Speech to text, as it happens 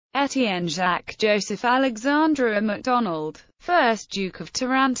Party and Jacques-Joseph Alexandre MacDonald, 1st Duke of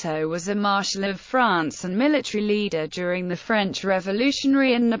Taranto, was a Marshal of France and military leader during the French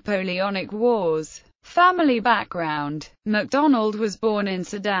Revolutionary and Napoleonic Wars. Family background: MacDonald was born in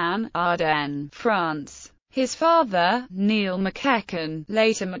Sedan, Ardennes, France. His father, Neil McEachern,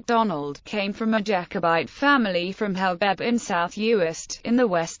 later MacDonald, came from a Jacobite family from Helbeb in South Uist, in the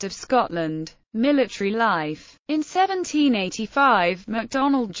west of Scotland. Military life: in 1785,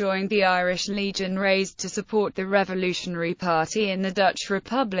 MacDonald joined the Irish Legion raised to support the Revolutionary Party in the Dutch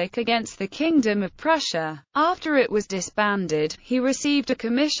Republic against the Kingdom of Prussia. After it was disbanded, he received a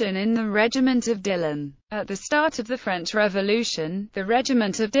commission in the Regiment of Dillon. At the start of the French Revolution, the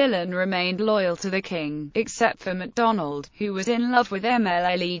Regiment of Dillon remained loyal to the king, except for MacDonald, who was in love with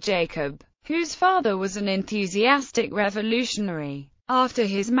Mlle Jacob, whose father was an enthusiastic revolutionary. After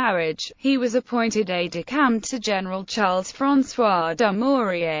his marriage, he was appointed aide-de-camp to General Charles-François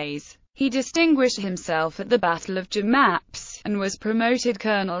Dumouriez. He distinguished himself at the Battle of Jemappes, and was promoted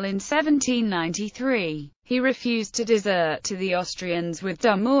colonel in 1793. He refused to desert to the Austrians with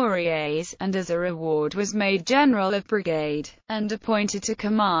Dumouriez, and as a reward was made general of brigade, and appointed to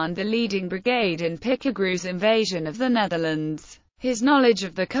command the leading brigade in Pichegru's invasion of the Netherlands. His knowledge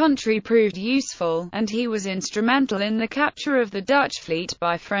of the country proved useful, and he was instrumental in the capture of the Dutch fleet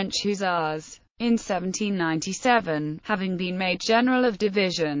by French hussars. In 1797, having been made General of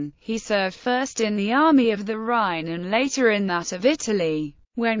Division, he served first in the Army of the Rhine and later in that of Italy.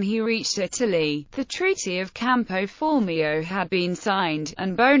 When he reached Italy, the Treaty of Campo Formio had been signed,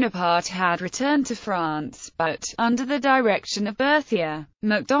 and Bonaparte had returned to France, but, under the direction of Berthier,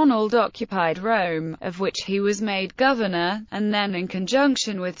 MacDonald occupied Rome, of which he was made governor, and then in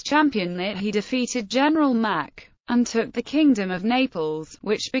conjunction with Championnet he defeated General Mack, and took the Kingdom of Naples,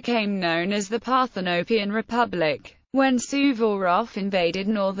 which became known as the Parthenopean Republic. When Suvorov invaded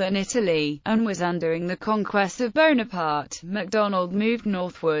northern Italy, and was undoing the conquest of Bonaparte, MacDonald moved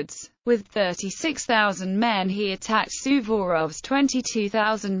northwards. With 36,000 men he attacked Suvorov's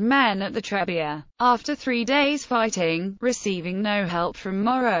 22,000 men at the Trebia. After 3 days fighting, receiving no help from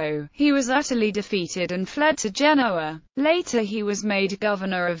Moreau, he was utterly defeated and fled to Genoa. Later he was made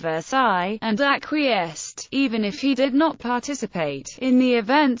governor of Versailles, and acquiesced, even if he did not participate, in the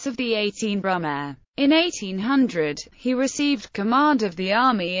events of the 18 Brumaire. In 1800, he received command of the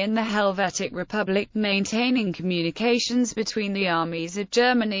army in the Helvetic Republic, maintaining communications between the armies of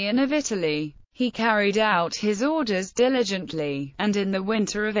Germany and of Italy. He carried out his orders diligently, and in the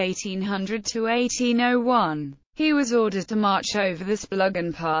winter of 1800 to 1801, he was ordered to march over the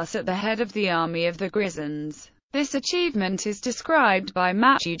Splugen Pass at the head of the army of the Grisons. This achievement is described by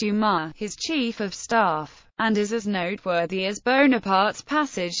Mathieu Dumas, his chief of staff, and is as noteworthy as Bonaparte's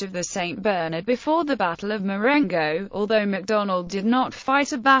passage of the St. Bernard before the Battle of Marengo, although MacDonald did not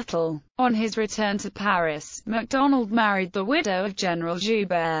fight a battle. On his return to Paris, MacDonald married the widow of General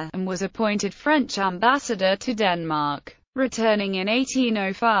Joubert, and was appointed French ambassador to Denmark. Returning in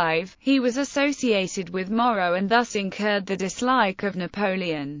 1805, he was associated with Moreau and thus incurred the dislike of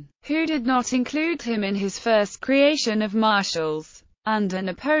Napoleon, who did not include him in his first creation of marshals. Under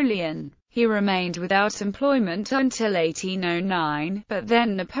Napoleon, he remained without employment until 1809, but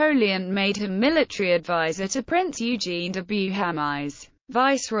then Napoleon made him military advisor to Prince Eugene de Beauharnais,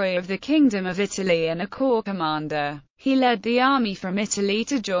 Viceroy of the Kingdom of Italy and a corps commander. He led the army from Italy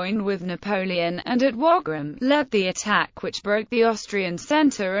to join with Napoleon, and at Wagram, led the attack which broke the Austrian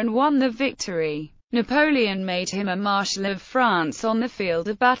centre and won the victory. Napoleon made him a Marshal of France on the field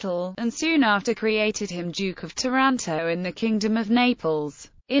of battle, and soon after created him Duke of Taranto in the Kingdom of Naples.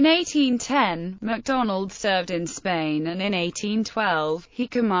 In 1810, MacDonald served in Spain, and in 1812, he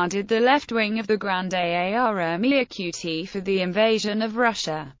commanded the left wing of the Grande Armée Acute for the invasion of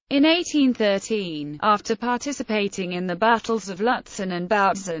Russia. In 1813, after participating in the battles of Lutzen and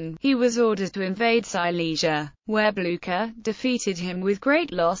Bautzen, he was ordered to invade Silesia, where Blücher defeated him with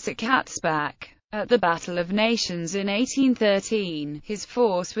great loss at Katzbach. At the Battle of Nations in 1813, his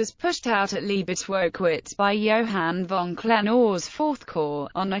force was pushed out at Liebeswolkwitz by Johann von Klenor's 4th Corps,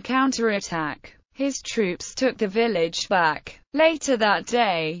 on a counterattack. His troops took the village back. Later that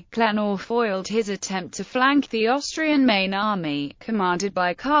day, Klenor foiled his attempt to flank the Austrian main army, commanded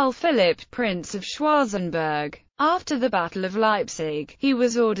by Karl Philipp, Prince of Schwarzenberg. After the Battle of Leipzig, he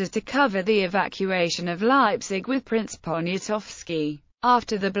was ordered to cover the evacuation of Leipzig with Prince Poniatowski.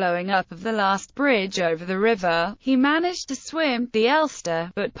 After the blowing up of the last bridge over the river, he managed to swim the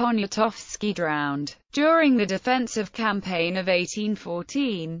Elster, but Poniatowski drowned. During the defensive campaign of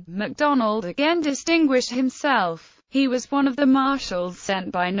 1814, MacDonald again distinguished himself. He was one of the marshals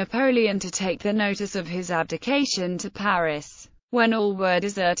sent by Napoleon to take the notice of his abdication to Paris. When all were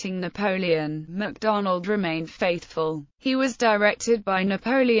deserting Napoleon, MacDonald remained faithful. He was directed by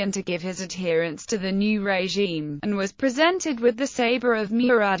Napoleon to give his adherence to the new regime, and was presented with the sabre of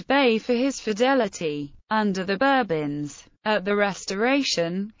Murad Bey for his fidelity. Under the Bourbons, at the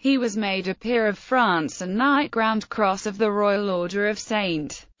Restoration, he was made a peer of France and Knight Grand Cross of the Royal Order of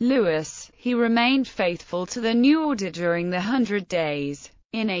St. Louis. He remained faithful to the new order during the 100 Days.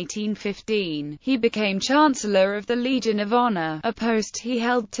 In 1815, he became Chancellor of the Legion of Honor, a post he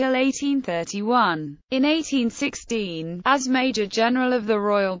held till 1831. In 1816, as Major General of the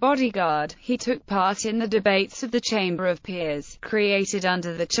Royal Bodyguard, he took part in the debates of the Chamber of Peers, created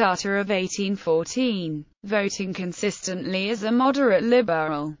under the Charter of 1814, voting consistently as a moderate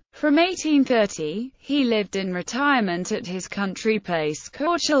liberal. From 1830, he lived in retirement at his country place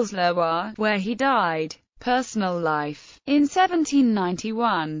Courcelles-le-Roi, where he died. Personal life. In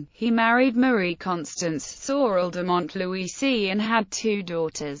 1791, he married Marie Constance Sorel de Montluisy and had 2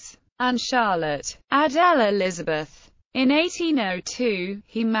 daughters, Anne Charlotte, Adèle Elizabeth. In 1802,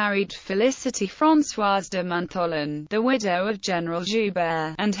 he married Félicité Françoise de Montholon, the widow of General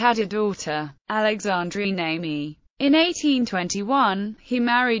Joubert, and had a daughter, Alexandrine Amy. In 1821, he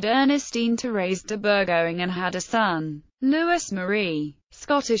married Ernestine Thérèse de Bourgogne and had a son, Louis Marie.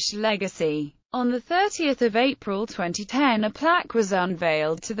 Scottish legacy. On 30 April 2010, a plaque was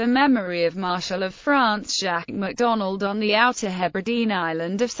unveiled to the memory of Marshal of France Jacques MacDonald on the Outer Hebridean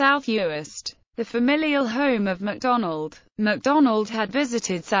island of South Uist, the familial home of MacDonald. MacDonald had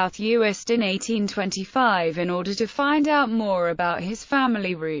visited South Uist in 1825 in order to find out more about his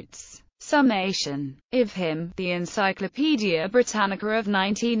family roots. Summation of him. The Encyclopaedia Britannica of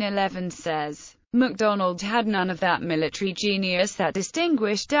 1911 says, MacDonald had none of that military genius that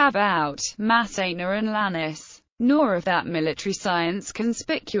distinguished Davout, Masséna and Lannes, nor of that military science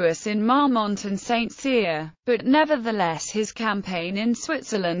conspicuous in Marmont and St. Cyr, but nevertheless his campaign in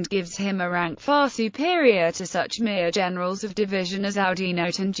Switzerland gives him a rank far superior to such mere generals of division as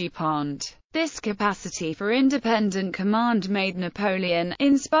Oudinot and Dupont. This capacity for independent command made Napoleon,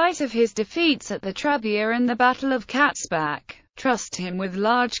 in spite of his defeats at the Trebia and the Battle of Katzbach, trust him with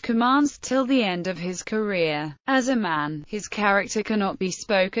large commands till the end of his career. As a man, his character cannot be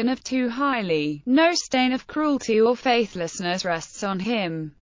spoken of too highly. No stain of cruelty or faithlessness rests on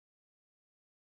him.